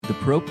The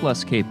Pro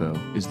Plus Capo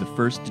is the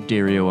first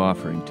D'Addario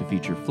offering to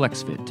feature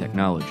FlexFit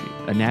technology,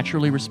 a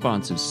naturally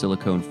responsive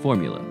silicone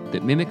formula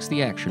that mimics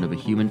the action of a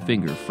human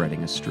finger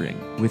fretting a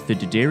string. With the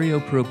D'Addario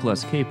Pro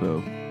Plus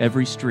Capo,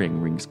 every string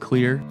rings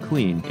clear,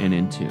 clean, and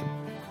in tune.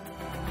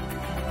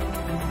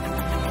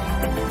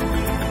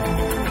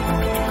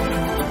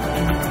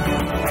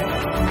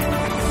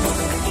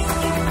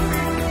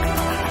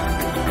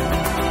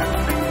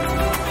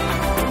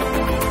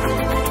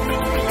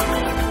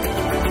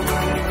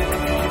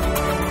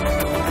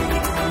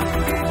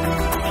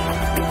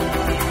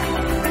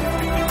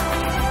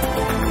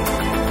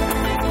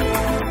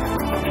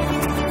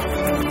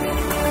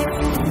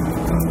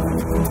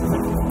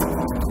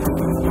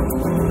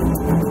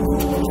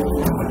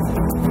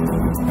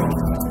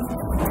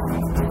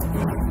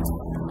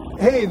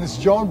 Hey, this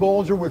is John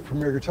Bolger with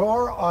Premier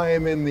Guitar. I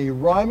am in the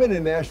Ryman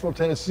in Nashville,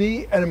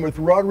 Tennessee, and I'm with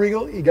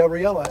Rodrigo y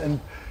Gabriela. And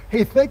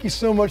hey, thank you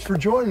so much for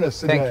joining us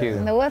today. Thank you.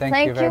 No,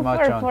 thank you very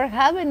much, for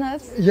having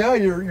us. Yeah,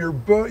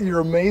 you're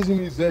amazing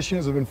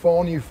musicians. I've been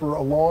following you for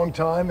a long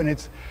time, and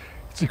it's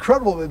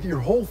incredible that your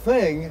whole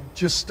thing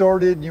just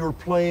started. You were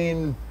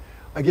playing,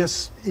 I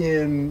guess,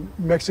 in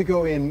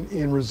Mexico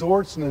in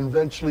resorts, and then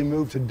eventually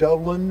moved to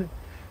Dublin,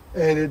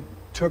 and it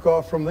took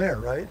off from there,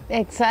 right?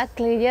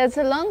 Exactly. Yeah, it's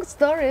a long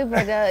story,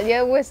 but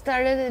yeah, we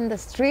started in the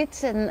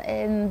streets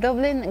in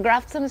Dublin,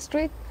 Grafton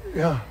Street.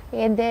 Yeah.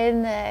 And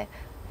then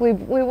we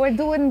were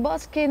doing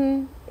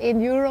busking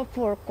in Europe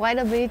for quite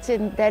a bit,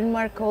 in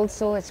Denmark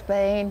also,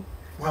 Spain.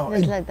 Wow.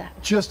 Things like that.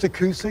 Just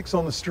acoustics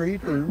on the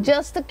street, or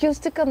Just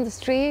acoustic on the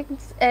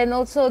streets, and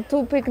also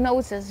two big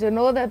noses. You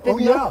know that? oh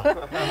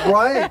yeah,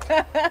 right.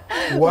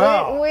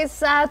 Wow. We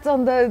sat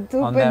on the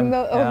two On big them,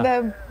 on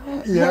them.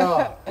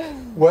 Yeah.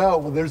 Well,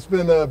 there's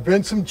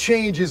been some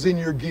changes in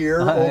your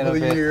gear over the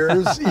bit.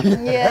 years.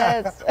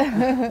 Yes.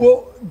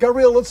 Well,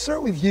 Gabrielle, let's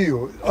start with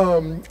you.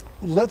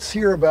 Let's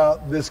hear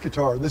about this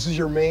guitar. This is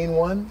your main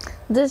one?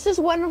 This is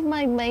one of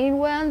my main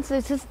ones.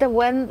 This is the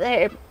one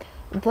that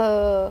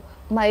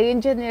my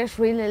engineers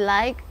really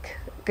like.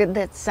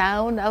 That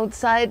sound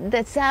outside,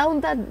 the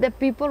sound that the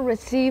people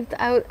received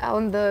out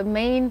on the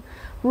main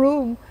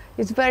room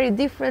is very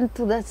different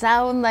to the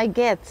sound I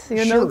get,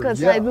 you know,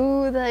 because I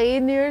do the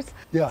in-ears.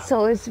 Yeah.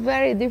 So it's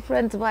very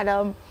different. But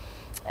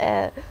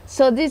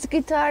so this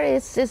guitar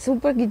is a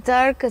super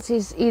guitar because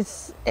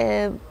it's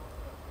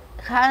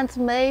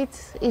handmade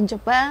in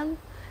Japan,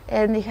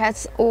 and it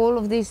has all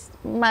of these.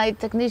 My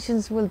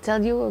technicians will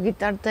tell you, or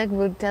guitar tech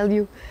will tell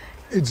you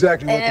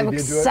Exactly what they did to it?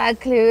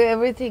 exactly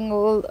everything,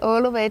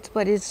 all of it,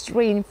 but it's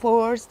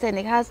reinforced, and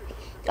it has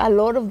a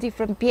lot of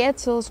different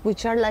piezos,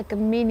 which are like a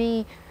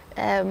mini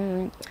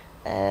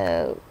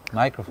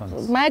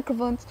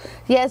Microphones.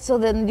 Yeah, so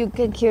then you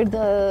can hear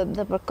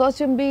the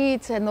percussion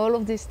beats and all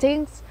of these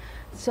things.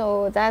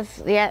 So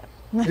that's, yeah.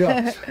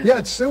 Yeah,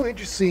 it's so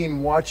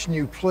interesting watching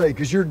you play,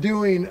 because you're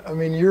doing, I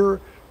mean, you're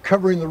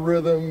covering the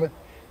rhythm,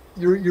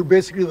 you're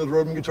basically the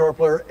rhythm guitar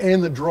player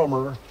and the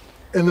drummer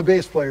and the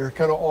bass player,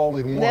 kind of all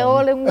in one. They're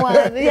all in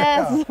one,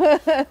 yes.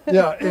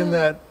 Yeah, and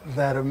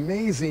that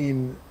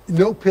amazing,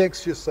 no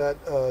picks, just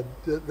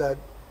that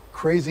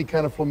crazy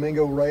kind of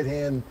flamingo right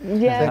hand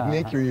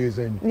technique you're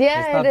using.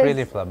 Yeah, It's not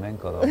really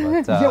flamenco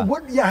though,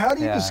 but how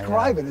do you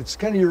describe it? It's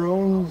kind of your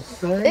own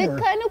thing? It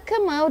kind of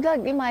came out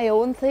like my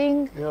own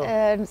thing,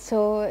 and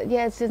so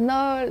yes, it's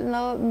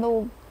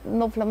no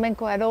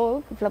flamenco at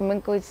all.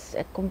 Flamenco is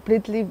a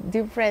completely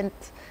different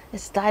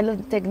style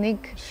of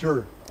technique.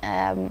 Sure.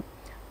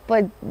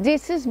 But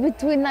this is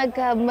between like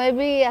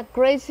maybe a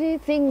crazy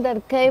thing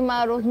that came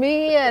out of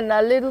me and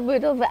a little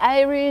bit of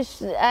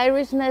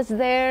Irishness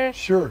there.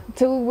 Sure.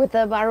 Too, with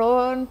the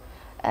baron.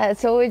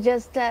 So it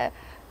just,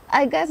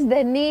 I guess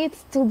the need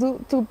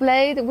to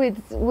play it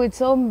with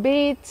some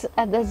beats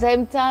at the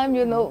same time.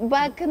 You know,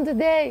 back in the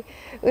day,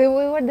 we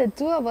were the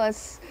two of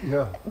us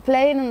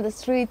playing on the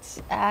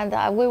streets, and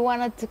we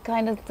wanted to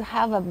kind of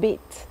have a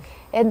beat.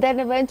 And then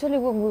eventually,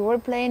 when we were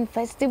playing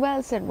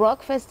festivals and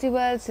rock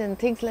festivals and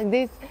things like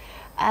this,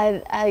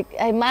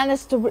 I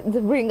managed to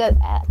bring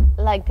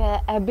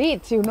a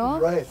beat, you know.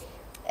 Right.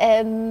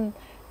 And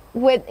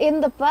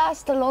in the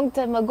past, a long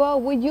time ago,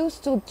 we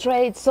used to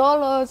trade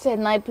solos,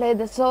 and I played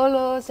the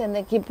solos, and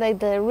then he played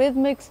the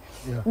rhythmics.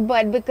 Yeah.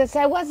 But because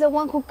I was the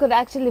one who could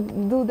actually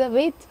do the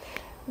beat,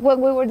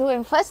 when we were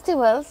doing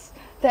festivals,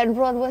 then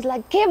Rod was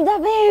like, keep the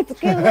beat,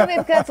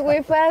 because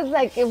we felt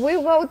like if we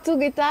wrote two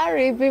guitar,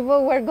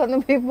 people were going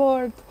to be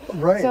bored.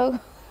 Right. So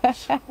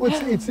well,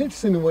 it's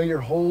interesting the way your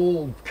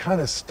whole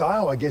kind of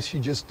style, I guess you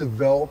just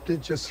developed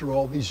it just through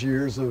all these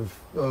years of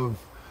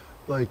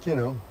like, you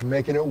know,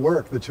 making it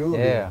work, the two of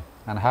you. Yeah,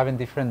 and having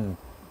different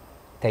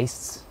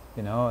tastes,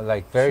 you know,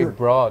 like very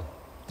broad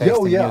taste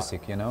in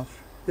music, you know.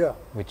 Yeah.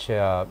 Which,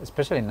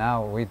 especially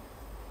now,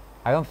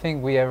 I don't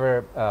think we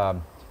ever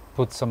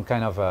put some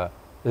kind of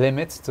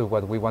limits to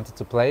what we wanted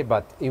to play,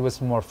 but it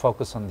was more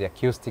focused on the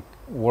acoustic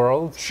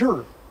world.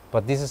 Sure.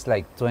 But this is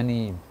like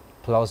 20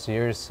 plus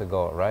years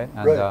ago, right?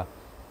 And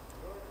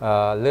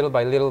little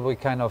by little we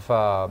kind of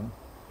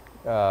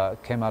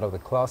came out of the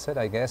closet,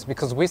 I guess,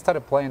 because we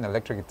started playing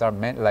electric guitar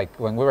like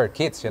when we were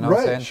kids, you know what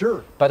I'm saying? Right,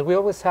 sure. But we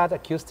always had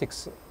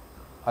acoustics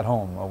at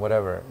home or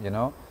whatever, you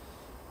know?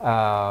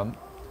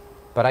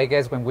 But I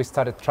guess when we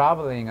started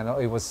traveling, and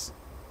it was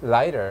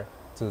lighter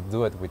to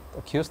do it with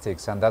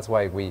acoustics, and that's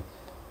why we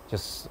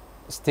just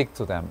stick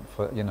to them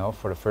for, you know,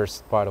 for the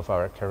first part of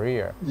our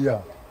career.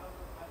 Yeah.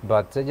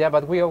 But yeah,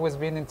 but we always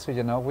been into,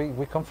 you know,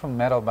 we come from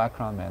metal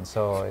background, man.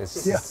 So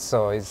it's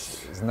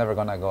it's never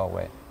gonna go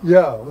away.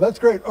 Yeah, well, that's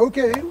great.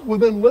 Okay, well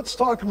then let's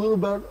talk a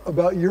little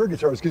about your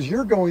guitars, because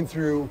you're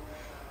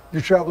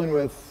traveling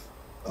with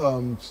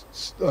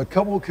a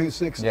couple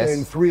acoustics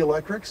and 3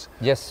 electrics.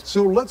 Yes.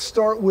 So let's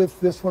start with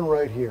this one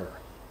right here.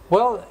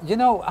 Well, you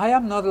know, I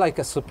am not like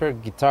a super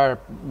guitar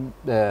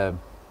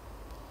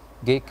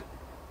geek.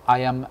 I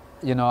am,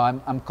 you know,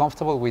 I'm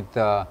comfortable with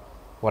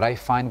what I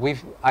find.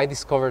 I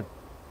discovered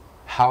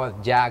how a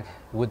Jag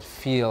would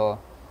feel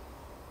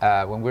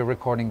when we're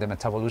recording the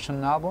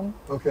Metavolution album.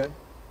 Okay.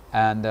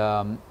 And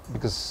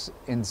because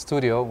in the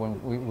studio,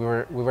 when we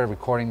were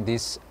recording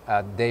this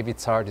at David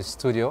Sardi's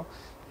studio,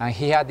 and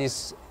he had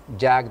this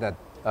Jag that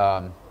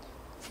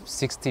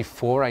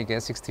 64, I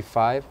guess,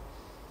 65,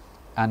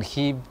 and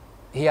he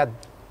had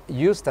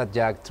used that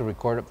Jag to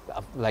record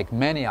like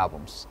many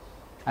albums,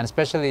 and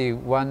especially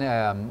one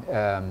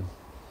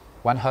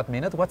Hot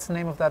Minute. What's the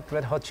name of that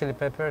Red Hot Chili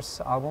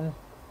Peppers album?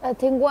 I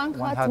think One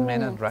Hot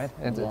Minute, right?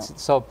 Yeah.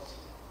 So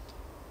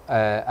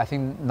I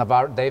think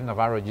Dave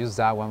Navarro used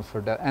that one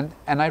for that,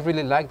 and I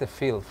really like the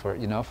feel for,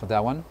 you know, for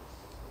that one.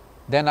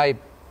 Then I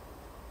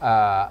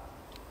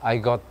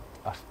got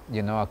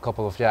you know, a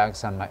couple of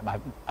Jags, and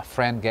a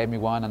friend gave me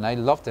one, and I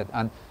loved it.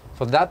 And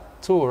for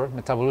that tour,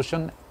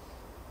 Metavolution,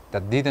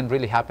 that didn't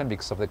really happen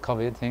because of the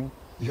COVID thing.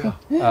 Yeah.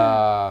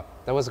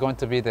 That was going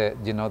to be the,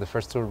 you know, the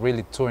first tour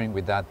really touring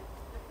with that,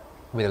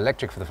 with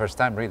electric for the first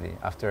time, really,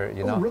 after,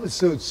 you know. Oh, really?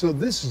 So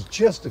this is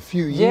just a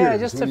few years. Yeah,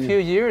 just a few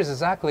years,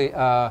 exactly,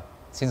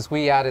 since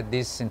we added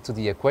this into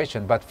the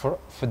equation. But for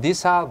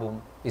this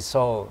album, it's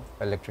all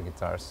electric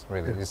guitars,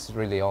 really. Yeah. It's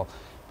really all.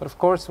 But of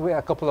course, we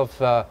a couple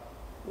of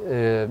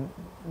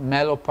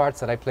mellow parts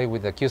that I play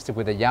with the acoustic,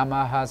 with the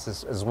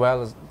Yamahas, as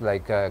well as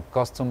like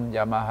custom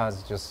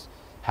Yamahas, just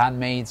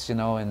handmades, you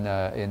know,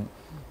 in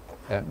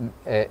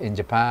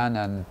Japan,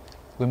 and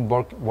we've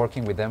been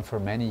working with them for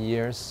many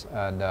years.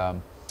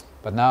 And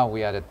but now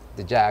we added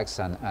the Jags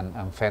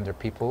and Fender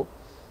people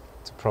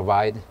to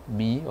provide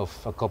me of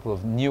a couple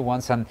of new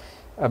ones. And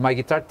my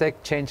guitar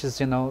tech changes,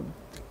 you know,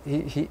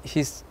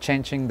 he's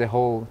changing the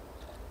whole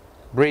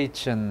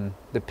bridge and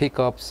the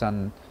pickups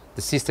and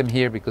the system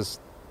here, because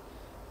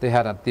they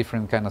had a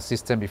different kind of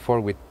system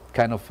before with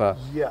kind of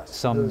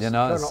some, you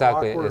know,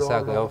 exactly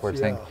awkward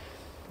thing.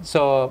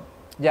 So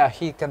yeah,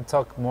 he can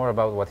talk more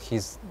about what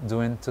he's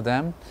doing to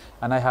them.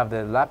 And I have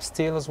the lap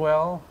steel as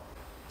well.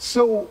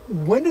 So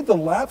when did the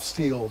lap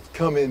steel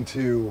come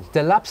into?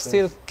 The lap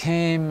steel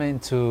came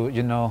into,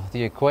 you know,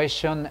 the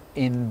equation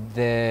in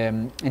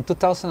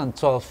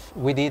 2012.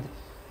 We did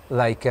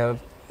like a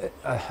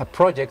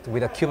project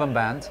with a Cuban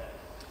band.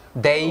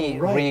 They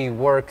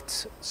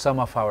reworked some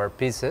of our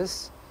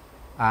pieces,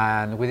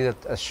 and we did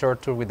a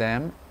short tour with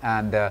them.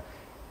 And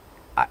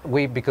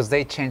because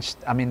they changed,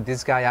 I mean,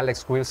 this guy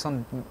Alex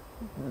Wilson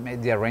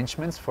made the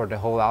arrangements for the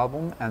whole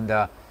album, and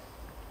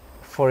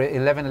for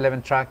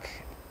 1111 track,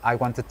 I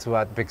wanted to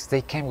add, because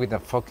they came with a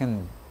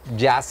fucking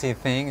jazzy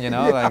thing, you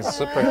know, like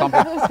super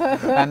complex.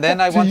 And then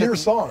I wanted your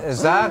songs.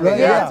 Exactly, Right,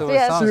 yeah, yeah. to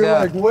Yes. songs, So you're yeah.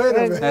 like, wait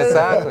a minute.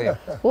 Exactly.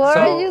 What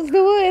So- are you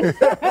doing?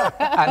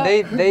 And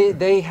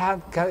they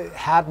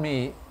had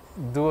me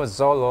do a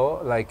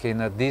solo like in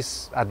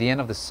this at the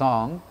end of the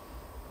song,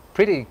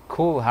 pretty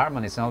cool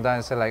harmonies and all that.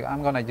 I said like,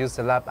 I'm gonna use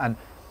the lap, and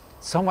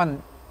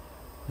someone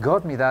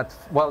got me that.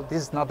 Well,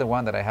 this is not the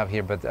one that I have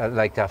here, but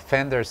like a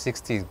Fender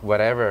 60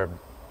 whatever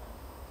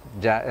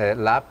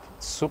lap,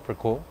 super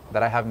cool,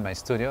 that I have in my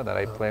studio that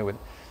I play with.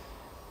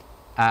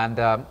 And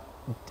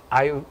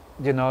I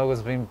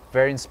was being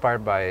very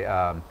inspired by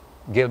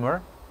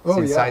Gilmour.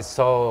 Since I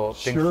saw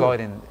Pink Floyd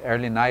in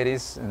early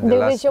 90s, in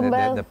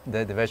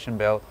the Division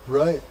Bell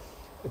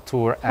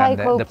tour, and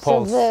the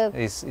Pulse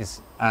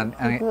and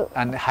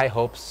High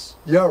Hopes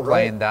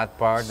playing that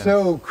part.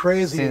 So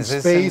crazy and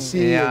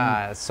spacey.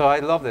 Yeah, so I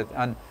loved it,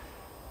 and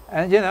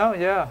you know,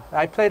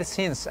 I played it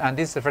since, and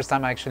this is the first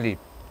time I actually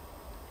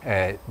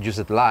use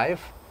it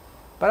live.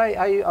 But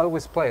I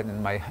always play it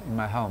in my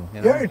home.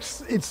 You know? Yeah,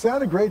 it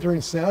sounded great during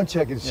sound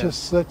check. It's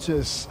just such a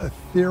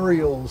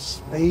ethereal,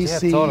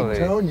 spacey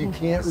tone. You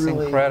can't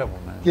really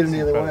get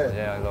any other way.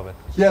 Yeah, I love it.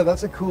 Yeah,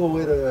 that's a cool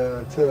way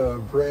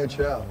to branch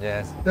out.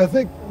 Yes. Now, I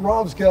think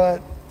Rob's got.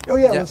 Oh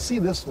yeah, let's see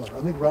this one.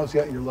 I think Rob's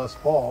got your Les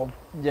Paul.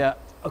 Yeah.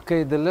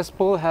 Okay. The Les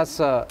Paul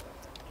has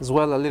as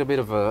well a little bit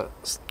of a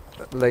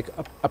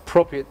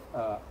appropriate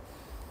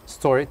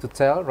story to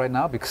tell right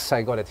now, because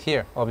I got it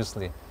here,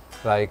 obviously.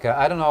 Like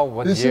I don't know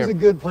what this year. Is a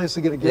good place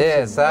to get a gift.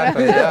 Yeah,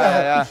 exactly.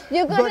 yeah.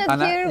 You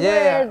got it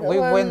here. We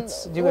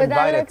went. You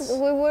invited.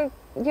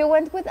 You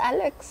went with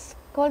Alex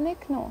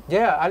Kolnick, no?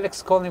 Yeah,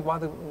 Alex Kolnick,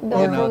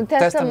 the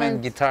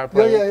Testament guitar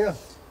player. Yeah.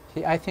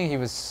 I think he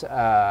was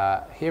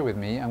here with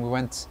me, and we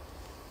went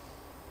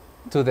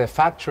to the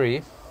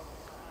factory,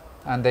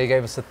 and they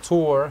gave us a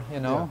tour, you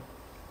know,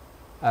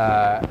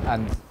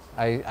 and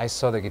I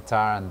saw the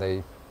guitar, and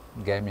they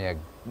gave me a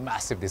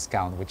massive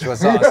discount, which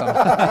was awesome.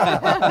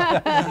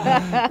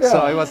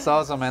 So it was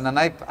awesome, and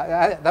I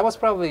that was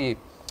probably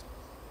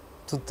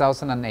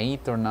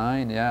 2008 or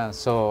 9, yeah.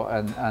 So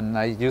and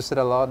I used it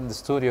a lot in the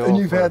studio. And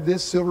you've had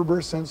this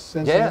Silverburst since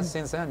yeah, then?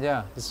 since then,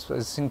 yeah.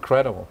 It's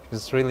incredible.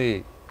 It's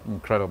really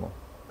incredible.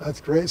 That's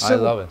great. So I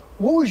love it.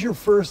 What was your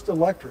first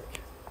electric?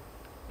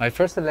 My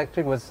first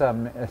electric was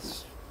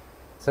it's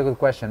a good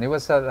question. It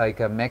was like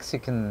a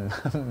Mexican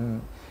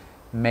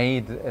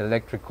made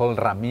electric called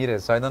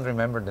Ramirez. I don't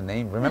remember the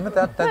name. Remember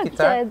that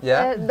guitar?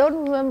 Yeah.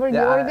 Don't remember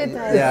your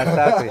guitar. Yeah,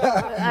 exactly.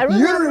 I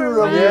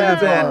remember mine.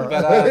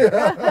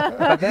 Yeah,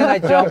 but then I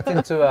jumped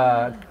into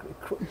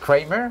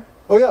Kramer.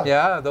 Oh yeah.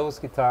 Yeah, those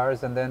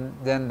guitars, and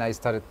then I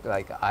started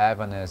like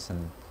Ibanez,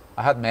 and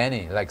I had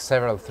many, like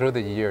several through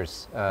the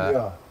years.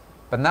 Yeah.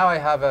 But now I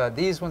have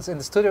these ones in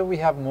the studio. We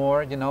have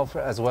more, you know,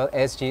 as well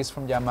SGs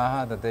from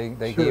Yamaha that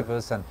they Sure. give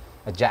us, and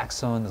a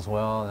Jackson as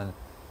well, and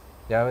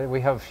yeah, we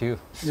have a few.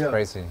 It's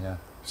crazy, yeah.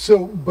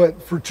 So,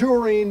 but for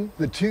touring,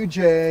 the two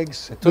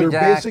Jags, they're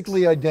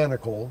basically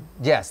identical.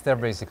 Yes, they're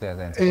basically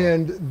identical.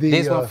 And the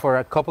this one for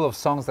a couple of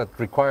songs that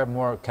require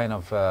more kind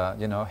of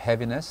you know,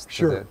 heaviness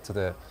Sure. to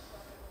the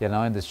you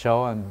know, in the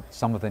show, and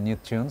some of the new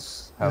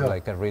tunes have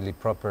like a really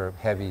proper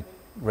heavy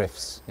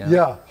riffs. You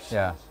know?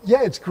 Yeah,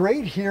 it's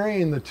great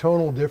hearing the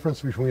tonal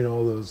difference between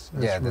all those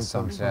instruments. Yeah, the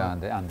songs,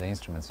 and the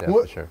instruments,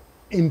 Well, for sure.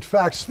 In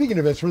fact, speaking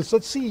of instruments,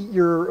 let's see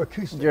your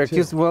acoustic. Your too.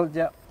 acoustic, well,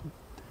 yeah,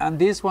 and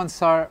these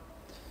ones are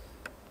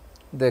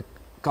the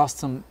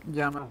custom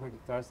Yamaha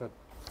guitars that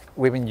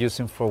we've been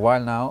using for a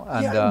while now.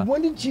 And Yeah,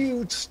 when did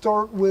you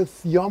start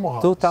with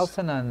Yamaha?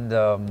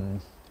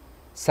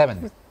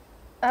 2007.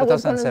 I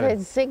was going to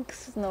 2007. say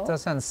 6, no?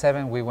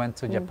 2007, we went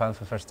to Japan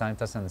for the first time.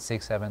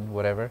 2006, 7,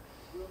 whatever.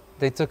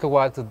 They took a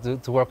while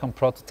to work on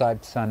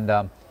prototypes,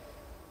 and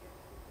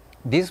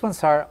these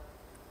ones are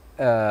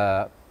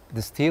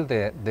still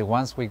the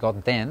ones we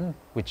got then,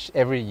 which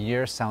every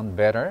year sound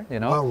better, you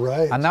know. Oh,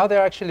 right. And now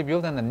they're actually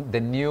building the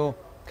new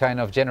kind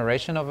of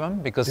generation of them,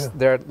 because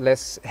they're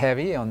less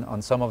heavy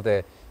on some of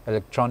the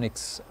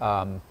electronics.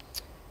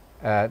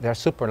 They're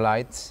super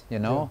light, you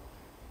know,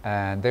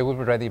 and they will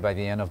be ready by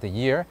the end of the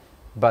year.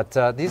 But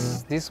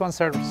these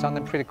ones are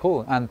sounding pretty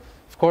cool. And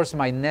of course,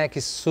 my neck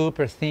is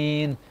super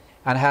thin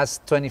and has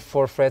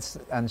 24 frets,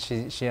 and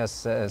she has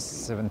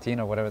 17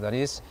 or whatever that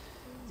is.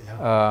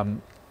 Yeah.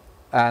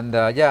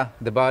 Yeah,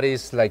 the body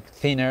is like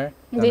thinner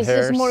than This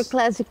hers. is more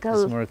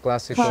classical. It's more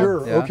classical.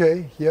 Sure. Yeah.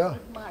 Okay. Yeah.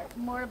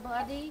 More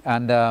body.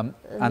 And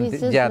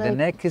This is yeah, like the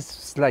neck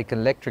is like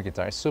electric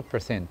guitar, it's super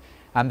thin.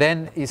 And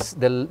then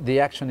the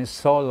action is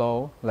so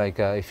low, like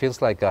it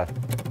feels like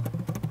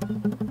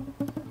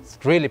it's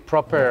really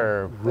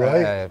proper,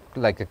 Right.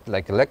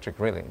 like electric,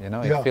 really. You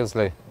know, Yeah. it feels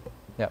like,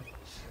 yeah.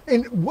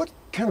 And what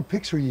kind of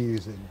picks are you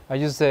using? I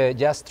use the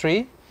Jazz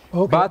 3,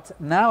 Okay. but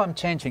now I'm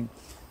changing.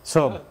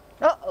 So,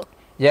 Uh-oh.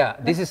 yeah,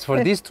 this is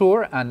for this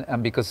tour,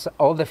 and because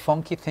all the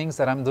funky things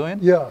that I'm doing,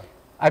 Yeah.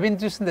 I've been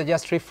using the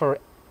Jazz 3 for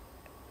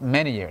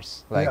many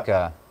years, like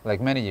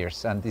many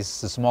years, and this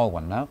is a small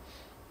one now.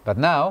 But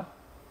now,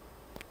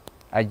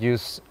 I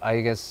use,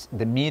 I guess,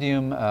 the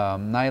medium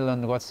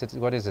nylon.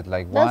 What is it?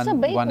 Like That's a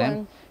big 1M?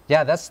 one.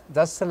 Yeah,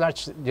 that's a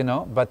large, you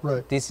know. But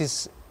Right. this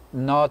is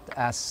not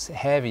as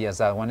heavy as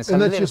that one. It's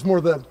And a that's little, just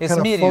more that it's kind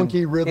of medium.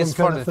 funky rhythm it's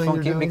kind for of the thing you're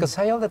funky, doing? because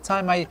all the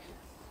time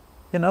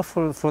you know,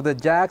 for the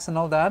jacks and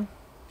all that,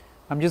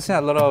 I'm using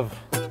a lot of.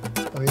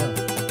 Oh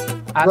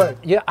yeah. And Right.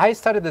 yeah, I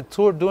started the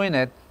tour doing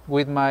it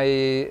with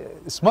my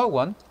small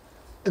one.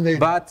 And they,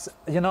 But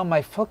you know,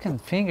 my fucking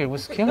finger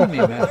was killing me,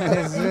 man.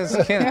 It's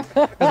killing.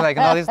 It's like,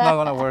 no, this is not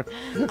gonna work.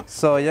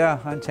 So yeah,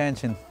 I'm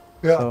changing.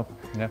 Yeah. So,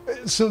 yeah.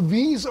 So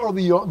these are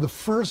the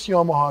first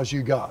Yamahas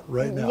you got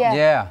right now. Yeah.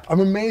 Yeah. I'm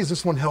amazed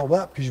this one held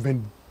up because you've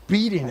been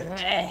beating it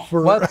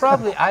for. Well,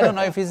 probably I don't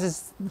know if this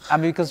is. I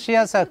mean, because she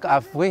has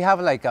we have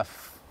like a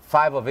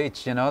 5 of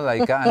each, you know,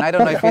 like, and I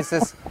don't know if this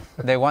is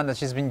the one that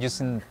she's been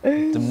using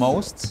the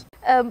most.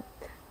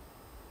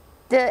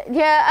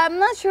 Yeah, I'm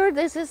not sure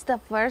this is the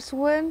first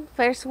one.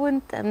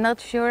 I'm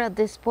not sure at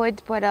this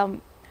point, but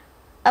I'm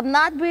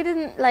not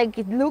reading like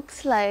it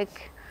looks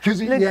like. Because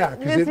Look,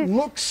 it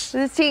looks.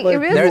 let's see, like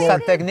if you There's see a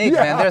it- technique,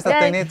 man. There's a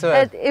technique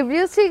to it. If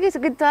you see his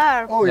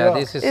guitar, Oh Yeah, yeah.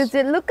 this is. is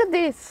it, look at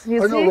this.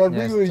 You I see? know,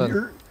 Rodrigo.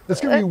 Yes,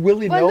 That's gonna be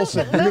Willie well, look,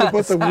 Nelson. look. You're gonna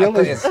put the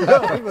Willie,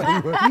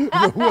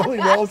 the Willie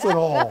Nelson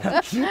Hall.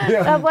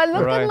 Yeah. Well,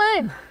 look Right. at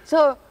mine.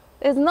 So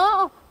it's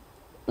no.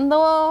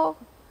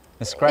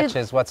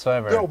 Scratches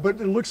whatsoever. No,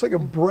 but it looks like a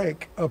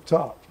break up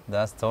top.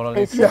 That's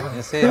totally It's- true.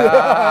 You see?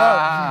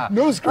 Ah,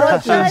 No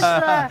scratches.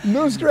 But,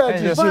 No I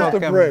scratches. just Just the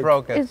fucking break.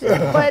 broke it.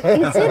 but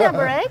is it a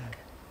break?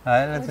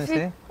 Let me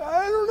see.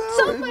 I don't know.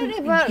 Somebody,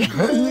 but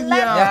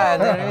Yeah,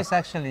 there is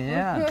actually.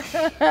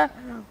 Yeah.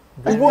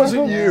 It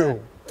wasn't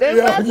you.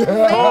 It wasn't me.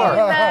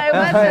 It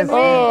wasn't me.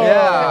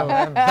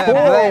 Yeah,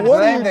 man.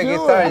 what are blame you the doing?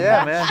 guitar,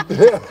 yeah, man.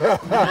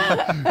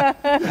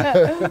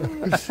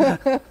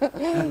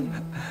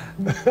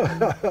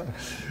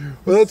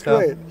 Well, that's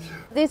great.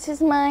 This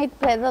is my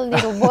pedal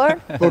little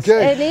board.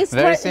 Okay. And it's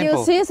Very simple.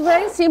 You see, it's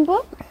very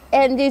simple.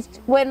 And it's,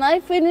 when I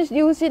finish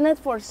using it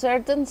for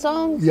certain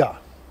songs, Yeah.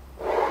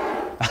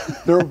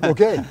 They're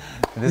okay.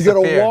 You got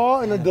a Disappear.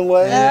 wah and a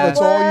delay. That's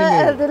all you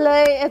a need.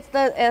 delay,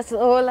 that's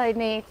all I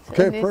need.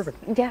 Okay, And it's-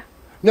 perfect. Yeah.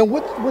 Now,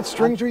 what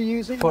strings are you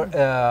using? For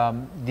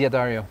the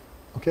Adario.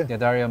 Okay. The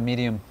Adario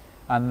medium.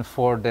 And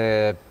for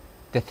the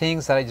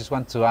things that I just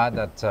want to add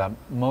that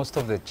most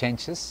of the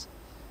changes,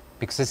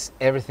 because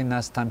everything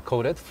is time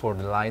coded for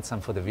the lights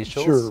and for the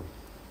visuals. Sure.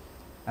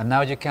 And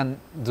now you can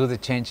do the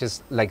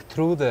changes like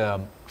through the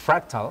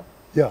fractal.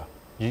 Yeah.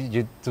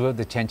 You do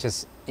the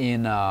changes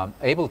in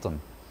Ableton.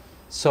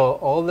 So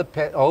all the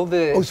Oh,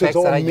 so it's effects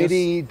all that I MIDI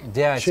use,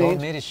 yeah, it's all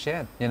changed? MIDI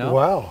shit, you know.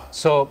 Wow.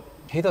 So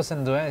he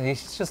doesn't do it.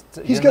 He's just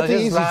He's you got know, the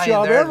just easiest lying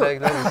job there ever. like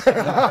this.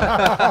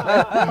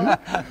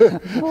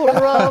 Poor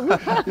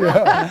Rob.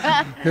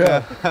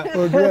 Yeah.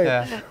 Well, great.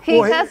 Yeah. He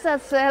Well, has a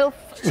self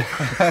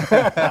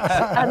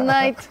at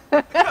night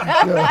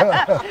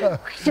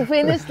to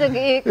finish the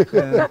gig.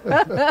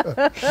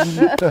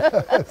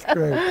 That's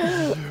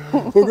great.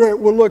 Well, great.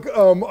 Well, look,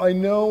 I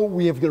know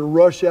we have to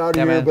rush out of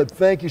Yeah, here, man. but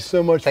thank you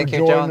so much Thank for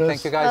you, joining John. us.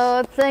 Thank you, guys.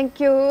 Oh, thank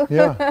you.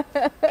 Yeah.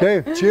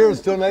 Okay.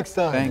 Cheers. Till next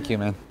time. Thank you,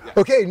 man.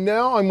 Okay.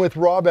 Now I'm with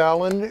Rob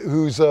Allen,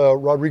 who's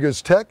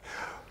Rodrigo's tech.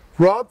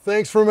 Rob,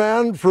 thanks for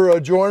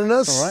joining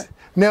us. All right.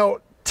 Now,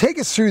 take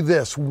us through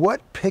this.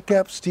 What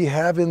pickups do you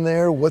have in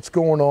there? What's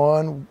going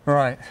on?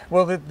 Right.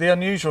 Well, the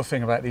unusual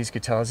thing about these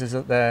guitars is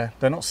that they're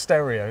not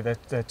stereo.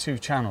 They're two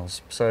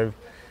channels. So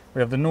we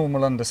have the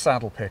normal under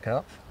saddle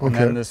pickup, and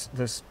Okay. then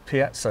there's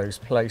piezo's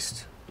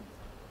placed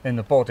in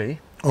the body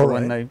All for right.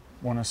 when they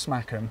want to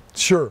smack them,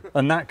 Sure.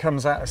 and that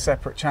comes out of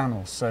separate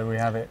channels. So we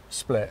have it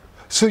split.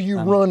 So you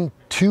run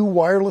two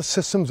wireless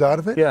systems out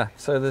of it? Yeah.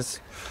 So there's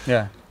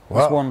Wow.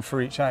 there's one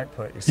for each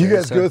output. You see. You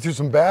guys So- go through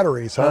some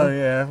batteries, huh? Oh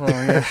yeah, well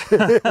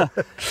yeah.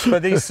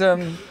 But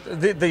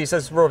these,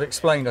 as Rod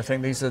explained, I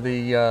think these are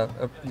the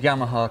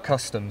Yamaha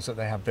customs that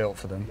they have built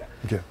for them,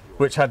 Okay.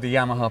 which had the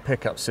Yamaha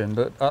pickups in.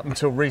 But up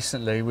until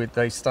recently,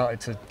 they started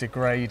to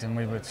degrade, and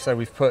we've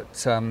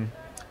put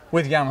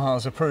with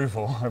Yamaha's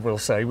approval, I will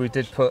say, we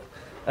did put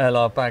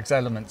LR Bags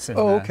elements in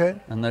Oh, there, okay.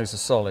 and those are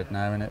solid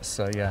now, and it's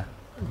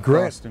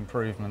Great. vast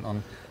improvement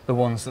on the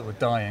ones that were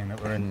dying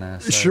that were in there.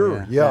 So,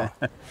 Sure, yeah.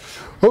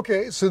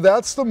 Okay, so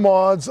that's the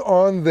mods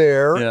on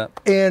there. Yeah.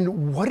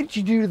 And what did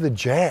you do to the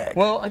Jag?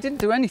 Well, I didn't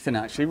do anything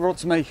actually.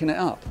 Rod's making it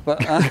up.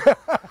 But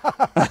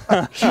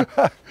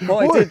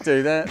what I did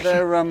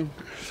do,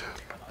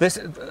 this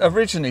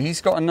originally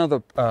he's got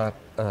another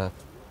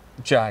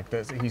Jag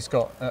that he's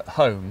got at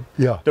home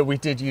Yeah. that we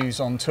did use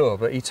on tour,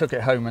 but he took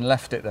it home and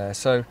left it there.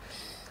 So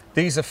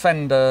these are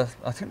Fender,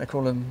 I think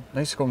they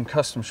used to call them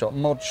custom shop,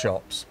 mod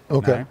shops.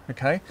 Okay. now,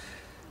 okay.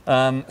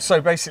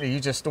 So basically, you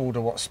just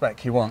order what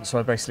spec you want. So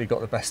I basically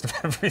got the best of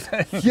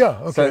everything. Yeah,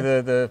 okay.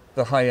 So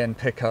the high-end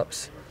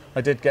pickups,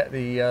 I did get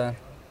the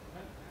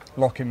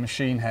lock-in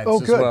machine heads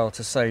Oh, as good. well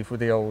to save with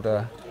the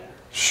older.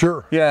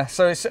 Sure. Yeah.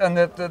 So and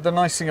the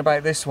nice thing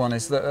about this one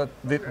is that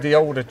the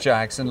older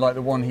Jags and like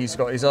the one he's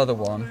got, his other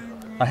one,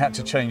 I had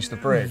to change the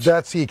bridge.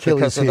 That's the Achilles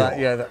because of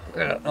heel. that.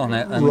 Yeah, on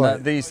it. And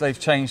Right. these they've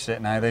changed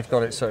it now. They've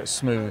got it so it's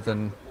smooth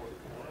and.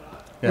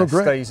 Oh, Yeah,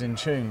 great. stays in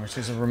tune, which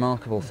is a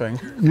remarkable thing.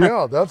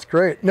 Yeah, that's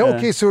great. Now, Yeah.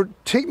 okay, so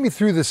take me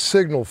through the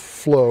signal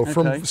flow.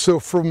 Okay.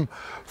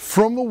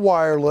 From the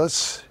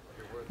wireless,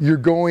 you're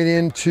going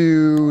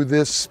into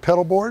this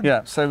pedal board?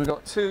 Yeah, so we've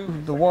got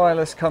the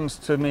wireless comes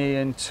to me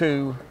in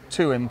two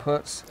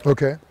inputs,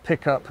 Okay.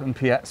 pickup and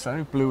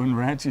piezo, blue and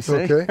red, you see.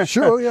 Okay.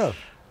 Sure, yeah.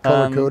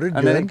 Color coded.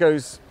 And then it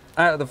goes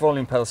out of the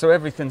volume pedal, so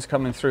everything's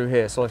coming through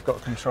here, so I've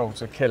got control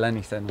to kill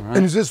anything, all right?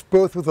 And is this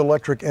both with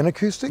electric and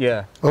acoustic?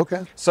 Yeah.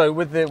 Okay. So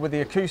with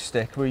the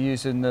acoustic, we're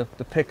using the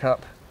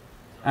pickup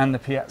and the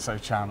piezo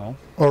channel.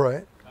 All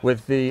right.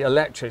 With the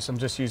electrics, I'm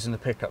just using the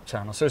pickup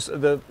channel. So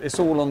it's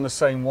all on the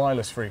same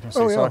wireless frequency,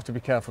 Oh, so yeah. I have to be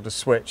careful to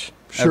switch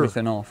Sure.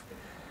 everything off.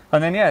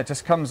 And then, yeah, it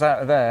just comes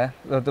out of there.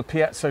 The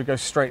piezo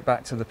goes straight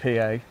back to the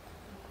PA,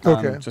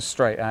 Okay. just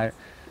straight out.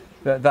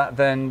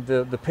 Then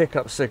the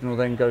pickup signal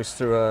then goes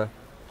through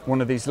one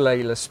of these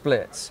Layla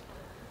splits,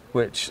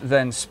 which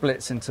then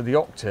splits into the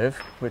octave,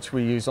 which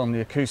we use on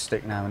the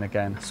acoustic now and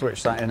again.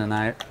 Switch that in and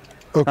out.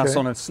 Okay. That's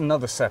on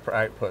another separate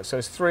output. So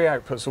it's three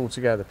outputs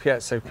altogether,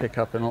 piezo,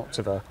 pickup and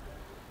octave.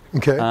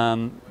 Okay.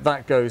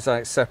 That goes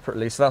out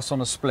separately, so that's on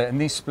a split, and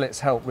these splits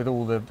help with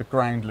all the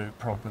ground loop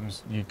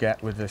problems you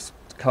get with this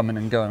coming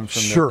and going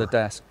from Sure. the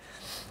desk.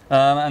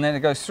 And then it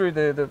goes through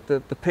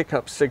the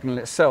pickup signal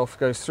itself,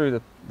 goes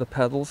through the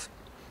pedals.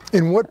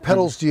 And what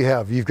pedals do you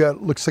have? You've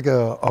got, looks like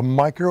a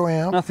micro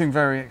amp. Nothing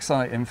very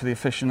exciting for the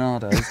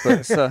aficionados, but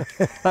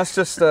it's, that's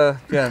just an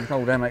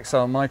old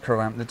MXR micro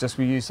amp that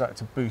we use that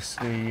to boost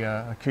the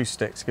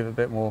acoustics, give it a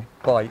bit more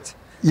bite.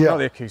 Yeah. Not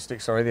the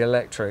acoustics, sorry, the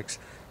electrics.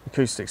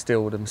 Acoustics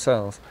deal with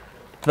themselves.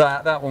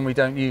 That one we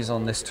don't use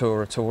on this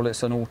tour at all.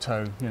 It's an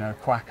auto, you know,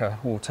 Quacker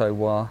auto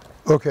wah.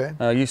 Okay.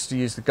 I used to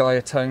use the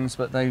Gaia tones,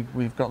 but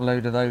we've got a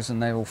load of those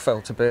and they all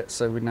fell to bits,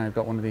 so we've now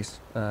got one of these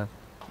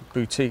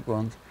boutique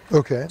ones.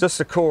 Okay. Just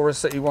a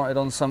chorus that he wanted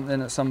on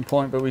something at some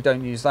point, but we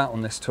don't use that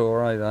on this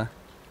tour either.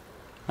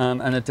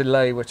 And a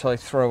delay which I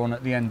throw on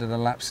at the end of the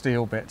lap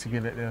steel bit to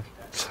give it the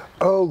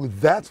Oh,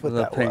 that's what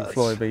that Pink was.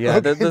 Floyd. But yeah,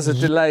 Okay. there's a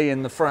delay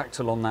in the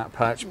fractal on that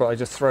patch, but I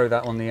just throw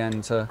that on the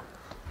end to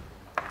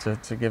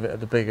give it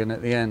the big one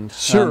at the end.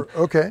 Sure.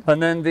 Okay.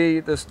 And then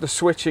the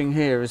switching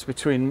here is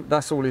between,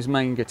 that's all his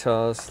main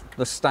guitars,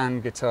 the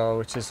stand guitar,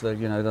 which is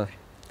the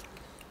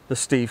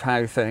Steve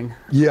Howe thing,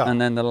 Yeah.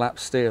 and then the lap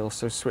steel,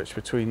 so switch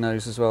between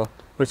those as well,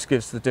 which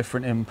gives the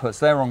different inputs.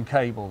 They're on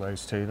cable,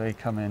 those two, they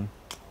come in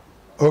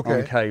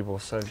Okay. on cable,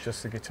 so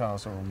just the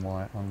guitars are on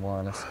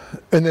wireless.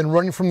 And then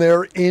running from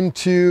there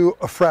into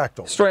a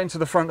fractal. Straight into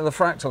the front of the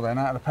fractal then,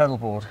 out of the pedal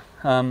board.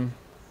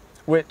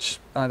 Which,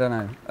 I don't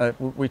know,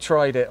 we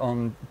tried it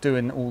on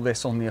doing all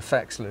this on the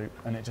effects loop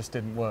and it just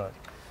didn't work.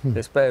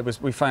 It's better,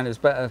 we found it was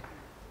better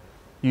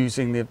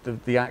using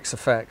the Axe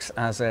effects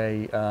as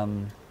a,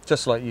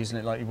 just like using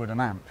it like you would an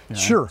amp. You know?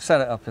 Sure.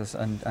 Set it up as,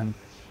 and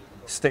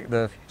stick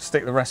the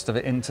rest of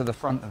it into the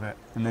front of it,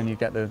 and then you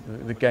get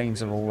the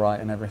gains are all right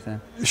and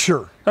everything.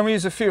 Sure. And we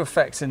use a few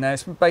effects in there.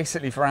 It's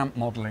basically for amp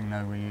modelling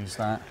though, we use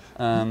that.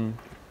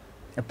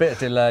 A bit of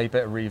delay,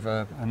 bit of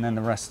reverb, and then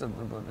the rest of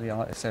the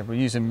artist said we're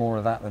using more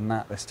of that than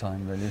that this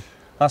time, really.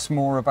 That's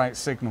more about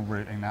signal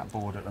routing that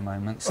board at the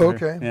moment. So,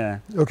 Okay. Yeah.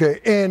 Okay.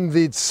 And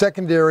the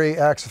secondary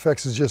Axe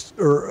effects is just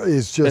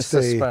It's a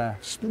spare.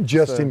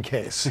 just So- in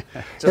case.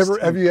 Just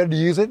Have you had to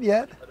use it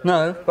yet?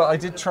 No, but I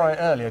did try it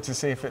earlier to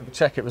see if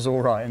check it was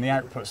all right, and the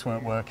outputs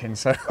weren't working.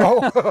 So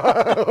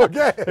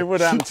Okay. it would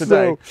happen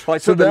today. I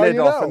so took the now lid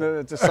you off, know.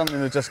 and just something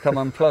had just come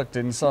unplugged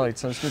inside.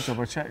 So it's a good job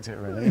I checked it,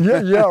 really.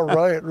 Yeah.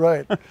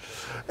 Right.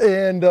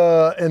 And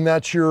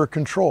that's your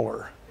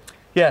controller.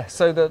 Yeah,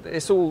 so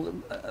it's all,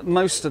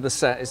 most of the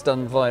set is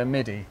done via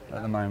MIDI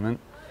at the moment.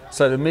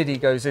 So the MIDI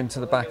goes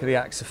into the back of the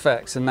Axe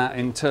effects, and that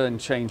in turn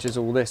changes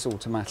all this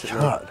automatically.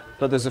 God.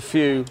 But there's a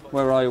few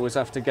where I always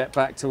have to get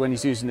back to, when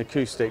he's using the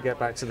acoustic, get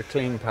back to the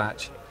clean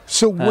patch.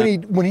 So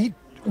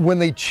when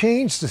they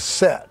change the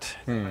set,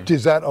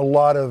 is that a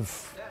lot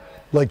of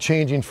like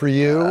changing for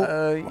you?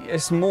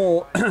 It's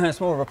more it's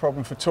more of a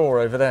problem for Tor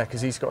over there,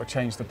 because he's got to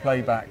change the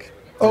playback.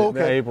 Oh,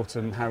 okay. The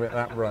Ableton, how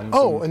that runs.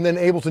 Oh, and then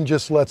Ableton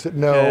just lets it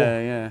know.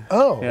 Yeah.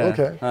 Oh, Yeah.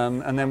 okay.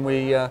 And then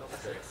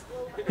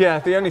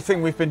the only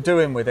thing we've been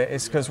doing with it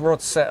is because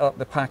Rod set up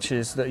the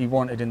patches that he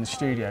wanted in the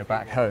studio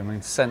back home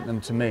and sent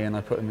them to me, and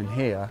I put them in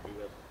here.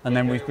 And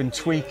then we've been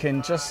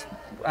tweaking, just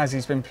as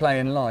he's been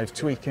playing live,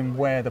 tweaking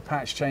where the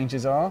patch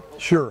changes are.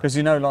 Sure. Because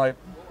like,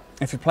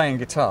 if you're playing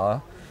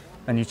guitar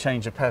and you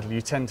change a pedal, you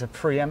tend to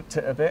preempt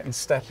it a bit and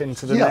step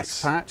into the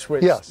next patch,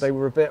 which they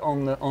were a bit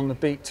on the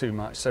beat too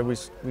much. So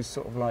we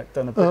sort of like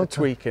done a bit of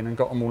tweaking and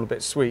got them all a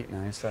bit sweet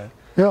now. So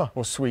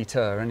or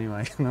sweeter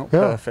anyway. Not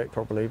perfect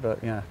probably,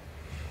 but yeah.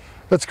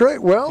 That's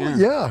great. Well,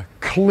 yeah,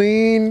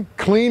 clean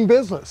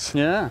business.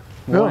 Yeah,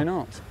 why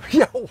not?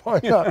 Yeah, why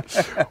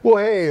not? Well,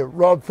 hey,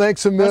 Rob,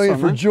 thanks a million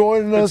for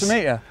joining us. Good to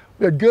meet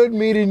you. Good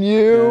meeting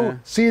you. Yeah.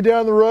 See you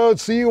down the road.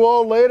 See you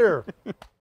all later.